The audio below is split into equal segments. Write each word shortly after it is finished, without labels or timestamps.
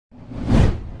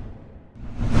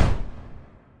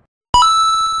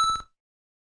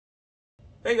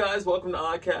Hey guys, welcome to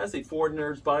Oddcast, a For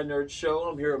Nerds by Nerds show.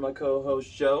 I'm here with my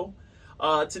co-host Joe.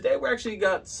 Today we actually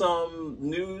got some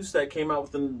news that came out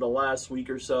within the last week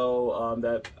or so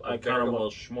that I kind of a little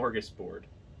smorgasbord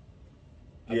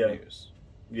of news.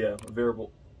 Yeah, a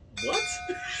variable. What?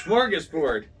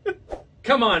 Smorgasbord.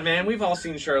 Come on, man. We've all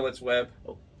seen Charlotte's Web.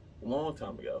 A long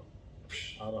time ago.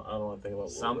 I don't want to think about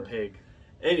some word. pig.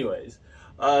 Anyways,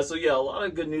 so yeah, a lot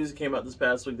of good news that came out this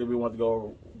past week that we want to go over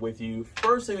with you.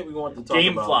 First thing that we want to talk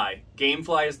about. Gamefly.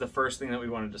 Gamefly is the first thing that we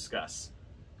want to discuss.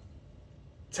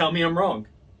 Tell me I'm wrong.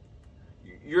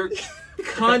 You're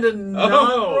kind of not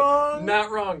wrong.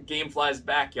 Not wrong. Gamefly's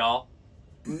back, y'all.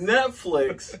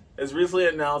 Netflix has recently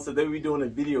announced that they will be doing a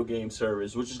video game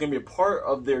service, which is going to be a part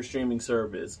of their streaming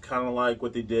service, kind of like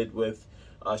what they did with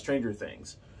Stranger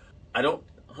Things. I don't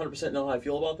 100% know how I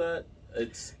feel about that.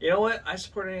 You know what? I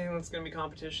support anything that's going to be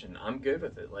competition. I'm good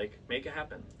with it. Like, make it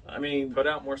happen. I mean, put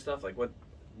out more stuff. Like, what?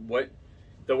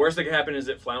 The worst that could happen is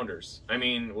it flounders. I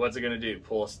mean, what's it going to do?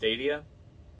 Pull a Stadia?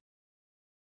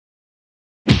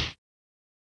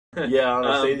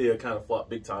 Yeah, Stadia kind of flopped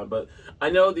big time. But I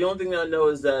know the only thing that I know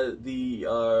is that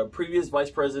the previous vice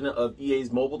president of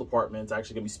EA's mobile department is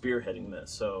actually going to be spearheading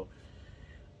this. So,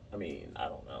 I mean, I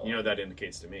don't know. You know what that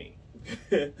indicates to me?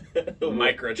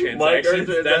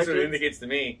 Microtransactions. That's what it indicates to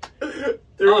me.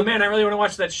 Oh man, I really want to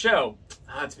watch that show.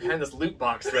 It's behind this loot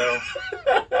box though.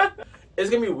 It's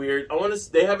gonna be weird.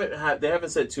 They haven't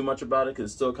said too much about it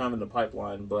because it's still kind of in the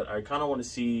pipeline. But I kind of want to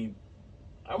see.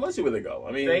 I want to see where they go.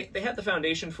 I mean, they have the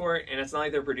foundation for it, and it's not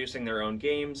like they're producing their own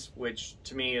games, which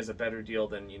to me is a better deal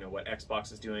than what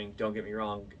Xbox is doing. Don't get me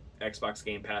wrong, Xbox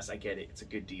Game Pass, I get it, it's a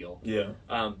good deal. Yeah.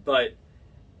 But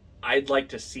I'd like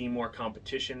to see more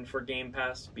competition for Game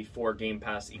Pass before Game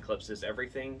Pass eclipses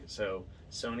everything. So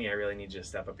Sony, I really need you to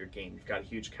step up your game. You've got a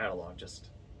huge catalog. Just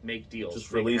make deals.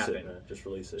 Just release it, man. Just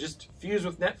release it. Just fuse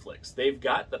with Netflix. They've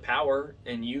got the power,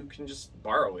 and you can just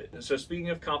borrow it. So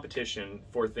speaking of competition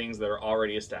for things that are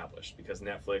already established, because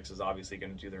Netflix is obviously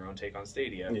going to do their own take on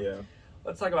Stadia. Yeah.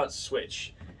 Let's talk about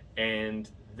Switch and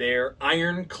their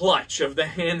iron clutch of the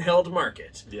handheld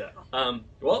market. Yeah.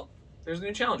 Well, there's a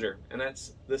new challenger, and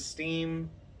that's the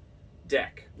Steam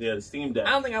Deck. Yeah, the Steam Deck.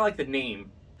 I don't think I like the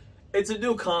name. It's a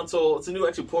new console. It's a new,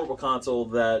 actually, portable console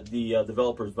that the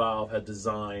developers Valve had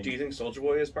designed. Do you think Soulja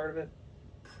Boy is part of it?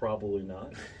 Probably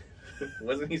not.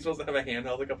 Wasn't he supposed to have a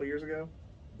handheld a couple years ago?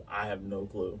 I have no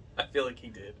clue. I feel like he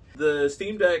did. The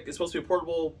Steam Deck is supposed to be a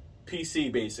portable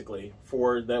PC, basically,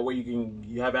 for that way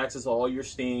you have access to all your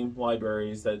Steam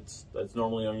libraries that's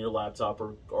normally on your laptop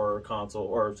or console,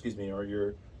 or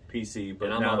your PC, but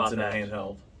now it's in a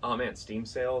handheld. Oh man, Steam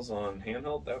sales on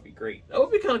handheld, that would be great. That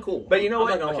would be kind of cool. But you know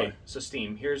what? Okay, so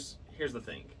Steam, here's the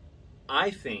thing.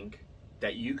 I think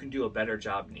that you can do a better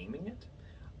job naming it.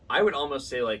 I would almost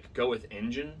say, like, go with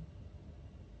engine.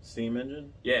 Steam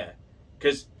engine? Yeah.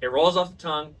 Because it rolls off the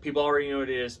tongue, people already know what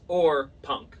it is, or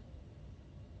punk.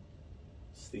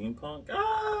 Steampunk?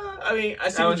 I mean, I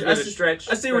see where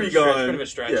you're going. Bit of a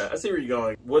stretch. Yeah, I see where you're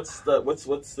going. What's the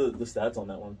stats on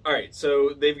that one? All right,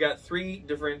 so they've got 3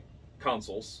 different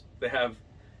consoles. They have,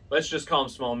 let's just call them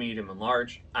small, medium, and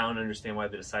large. I don't understand why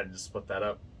they decided to split that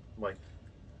up. Like,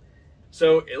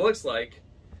 so it looks like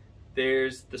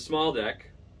there's the small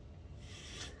deck,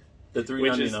 the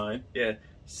 $399. Yeah,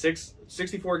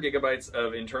 64 gigabytes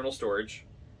of internal storage,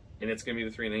 and it's going to be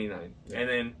the $399. Yeah. And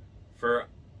then for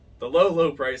the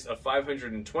low price of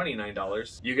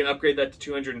 $529, you can upgrade that to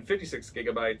 256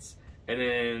 gigabytes. And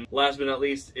then last but not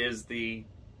least is the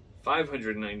the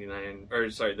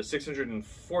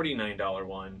 $649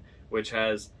 one, which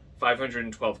has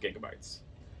 512 gigabytes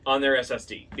on their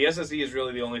SSD. The SSD is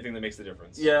really the only thing that makes the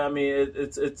difference. Yeah, I mean,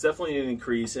 it's definitely an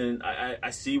increase, and I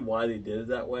see why they did it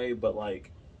that way, but,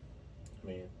 like, I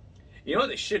mean... You know what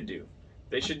they should do?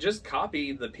 They should just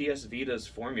copy the PS Vita's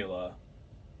formula,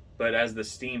 but as the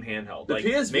Steam handheld. The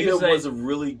PS Vita was a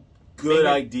really good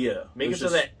idea. Make it so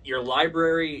that your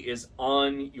library is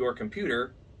on your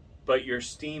computer, but your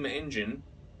Steam engine,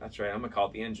 that's right, I'm going to call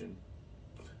it the engine,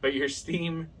 but your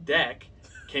Steam Deck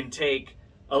can take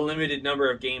a limited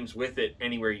number of games with it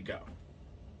anywhere you go.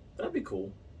 That'd be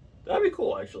cool. That'd be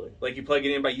cool, actually. Like, you plug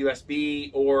it in by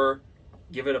USB, or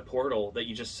give it a portal that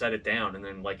you just set it down and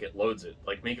then, like, it loads it.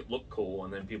 Like, make it look cool,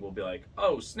 and then people will be like,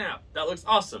 oh, snap, that looks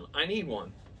awesome, I need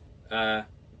one.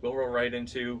 We'll roll right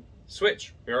into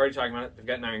Switch. We're already talking about it. They've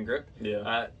got an iron grip.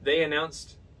 Yeah. They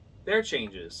announced their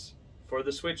changes for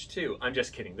the Switch 2. I'm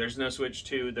just kidding. There's no Switch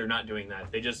 2. They're not doing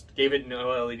that. They just gave it an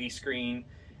OLED screen,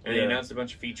 and they announced a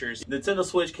bunch of features. Nintendo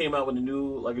Switch came out with a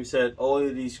new, like we said,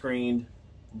 OLED screened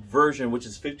version, which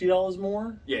is $50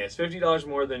 more? Yeah, it's $50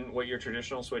 more than what your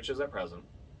traditional Switch is at present.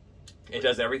 It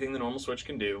does everything the normal Switch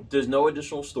can do. There's no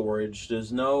additional storage.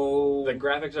 There's no... The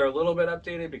graphics are a little bit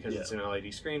updated because it's an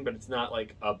LED screen, but it's not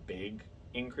like a big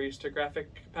increase to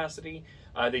graphic capacity.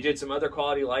 They did some other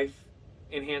quality life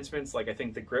enhancements, like I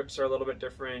think the grips are a little bit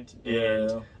different.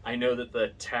 And I know that the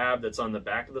tab that's on the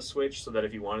back of the Switch, so that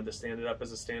if you wanted to stand it up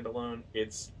as a standalone,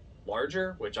 it's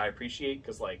larger, which I appreciate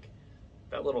because like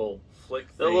that little flick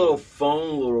thing, the little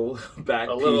phone little back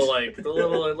piece. Little like the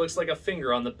little it looks like a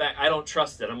finger on the back. I don't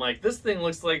trust it. I'm like, this thing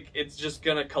looks like it's just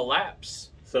gonna collapse.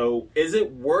 So is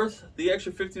it worth the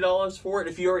extra $50 for it?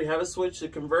 If you already have a Switch to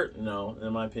convert, no.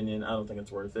 In my opinion, I don't think it's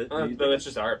worth it. But that's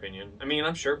just our opinion. I mean,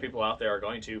 I'm sure people out there are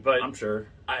going to, but I'm sure.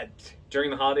 During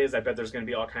the holidays, I bet there's going to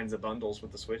be all kinds of bundles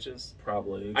with the Switches.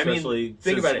 Probably. Especially,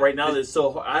 think about it. Right now,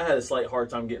 I had a slight hard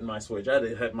time getting my Switch. I had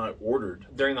to have mine ordered.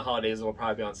 During the holidays, it will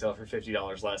probably be on sale for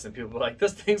 $50 less, and people will be like,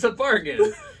 this thing's a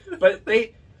bargain. But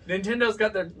Nintendo's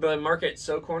got the market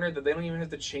so cornered that they don't even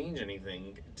have to change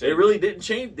anything. They really didn't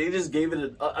change. They just gave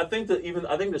it I think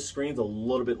the screen's a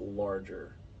little bit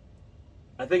larger.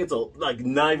 I think it's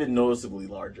not even noticeably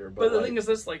larger. But the thing is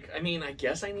this, I mean, I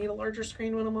guess I need a larger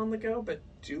screen when I'm on the go, but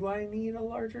do I need a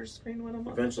larger screen when I'm on the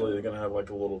go? Eventually they're going to have a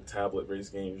little tablet race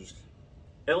game.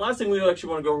 And last thing we actually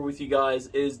want to go over with you guys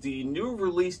is the new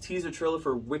release teaser trailer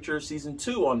for Witcher Season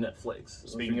 2 on Netflix.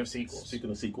 Speaking of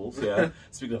sequels, yeah.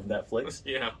 Speaking of Netflix.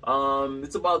 Yeah.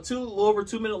 It's about a little over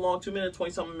 2 minute long,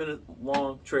 20-something minute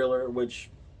long trailer,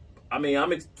 which, I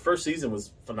mean, first season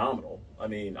was phenomenal. I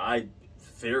mean, I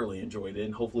thoroughly enjoyed it,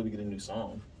 and hopefully we get a new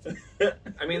song.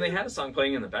 I mean, they had a song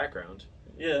playing in the background.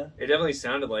 Yeah. It definitely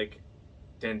sounded like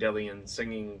Dandelion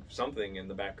singing something in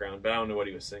the background, but I don't know what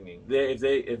he was singing.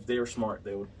 If they were smart,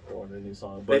 they would go on a new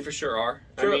song. But they for sure are.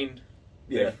 True. I mean,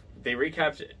 yeah, they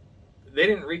recapped. They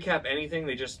didn't recap anything.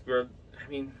 They just were. I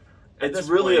mean, it's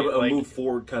really a move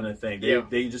forward kind of thing.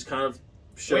 They just kind of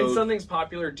showed. When something's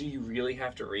popular, do you really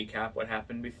have to recap what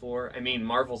happened before? I mean,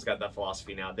 Marvel's got that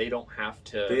philosophy now. They don't have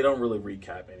to. They don't really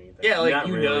recap anything. Yeah, Not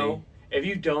really. Know. If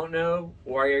you don't know,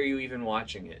 why are you even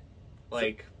watching it?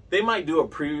 They might do it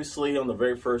previously on the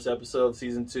very first episode of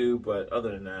Season 2, but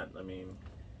other than that, I mean...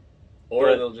 Or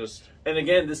they'll just... And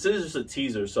again, this is just a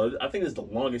teaser, so I think it's the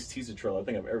longest teaser trailer I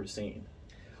think I've ever seen.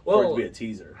 Well, for it to be a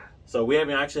teaser. So we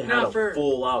haven't actually had a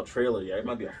full-out trailer yet. It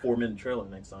might be a 4-minute trailer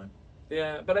next time.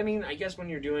 Yeah, but I mean, I guess when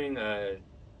you're doing an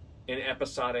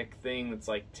episodic thing that's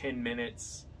 10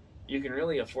 minutes, you can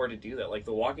really afford to do that. Like,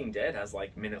 The Walking Dead has,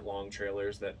 minute-long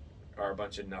trailers that are a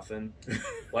bunch of nothing.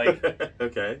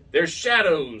 Okay. There's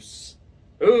shadows.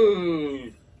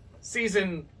 Ooh,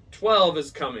 season 12 is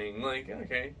coming.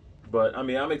 Okay. But I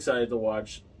mean, I'm excited to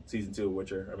watch Season 2 of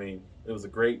Witcher. I mean, it was a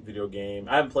great video game.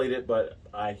 I haven't played it, but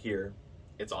I hear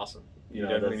it's awesome. You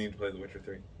definitely need to play The Witcher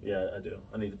 3. Yeah, I do.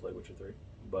 I need to play Witcher 3.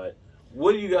 But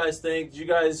what do you guys think?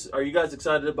 Are you guys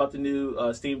excited about the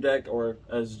new Steam Deck, or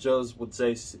as Joe's would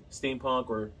say, Steampunk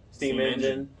or Steam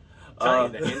Engine?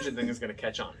 The engine thing is going to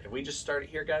catch on. If we just start it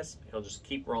here, guys, it'll just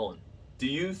keep rolling. Do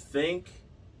you think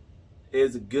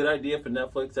it's a good idea for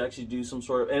Netflix to actually do some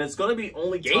sort of... And it's going to be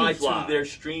only tied to their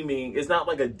streaming. It's not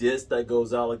like a disc that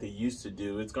goes out like they used to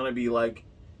do. It's going to be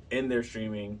in their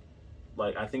streaming.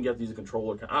 I think you have to use a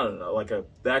controller. I don't know.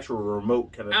 The actual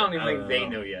remote kind of... I don't even think they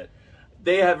know yet.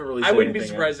 They haven't really said I wouldn't be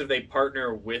surprised if they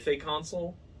partner with a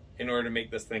console in order to make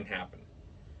this thing happen.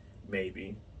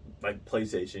 Maybe. Like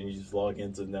PlayStation, you just log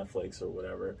into Netflix or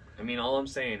whatever. I mean, all I'm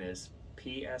saying is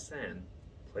PSN,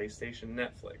 PlayStation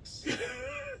Netflix.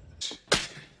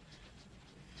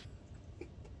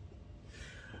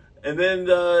 And then,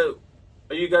 are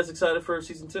you guys excited for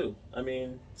Season 2? I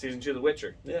mean... Season 2 of The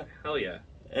Witcher? Yeah. Hell yeah.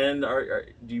 And are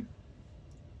you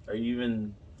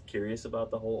even curious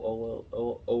about the whole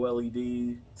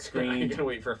OLED screen? I'm going to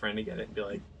wait for a friend to get it and be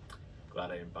like, glad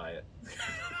I didn't buy it.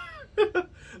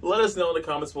 Let us know in the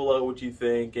comments below what you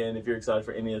think and if you're excited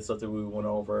for any of the stuff that we went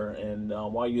over. And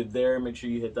while you're there, make sure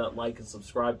you hit that like and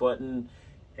subscribe button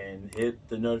and hit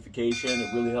the notification.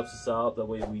 It really helps us out. That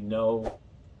way we know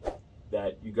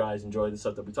that you guys enjoy the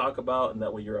stuff that we talk about, and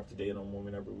that way you're up to date on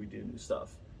whenever we do new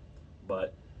stuff.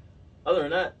 But other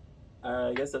than that,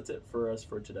 I guess that's it for us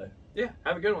for today. Yeah,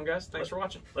 have a good one, guys. Thanks for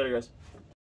watching. Later, guys.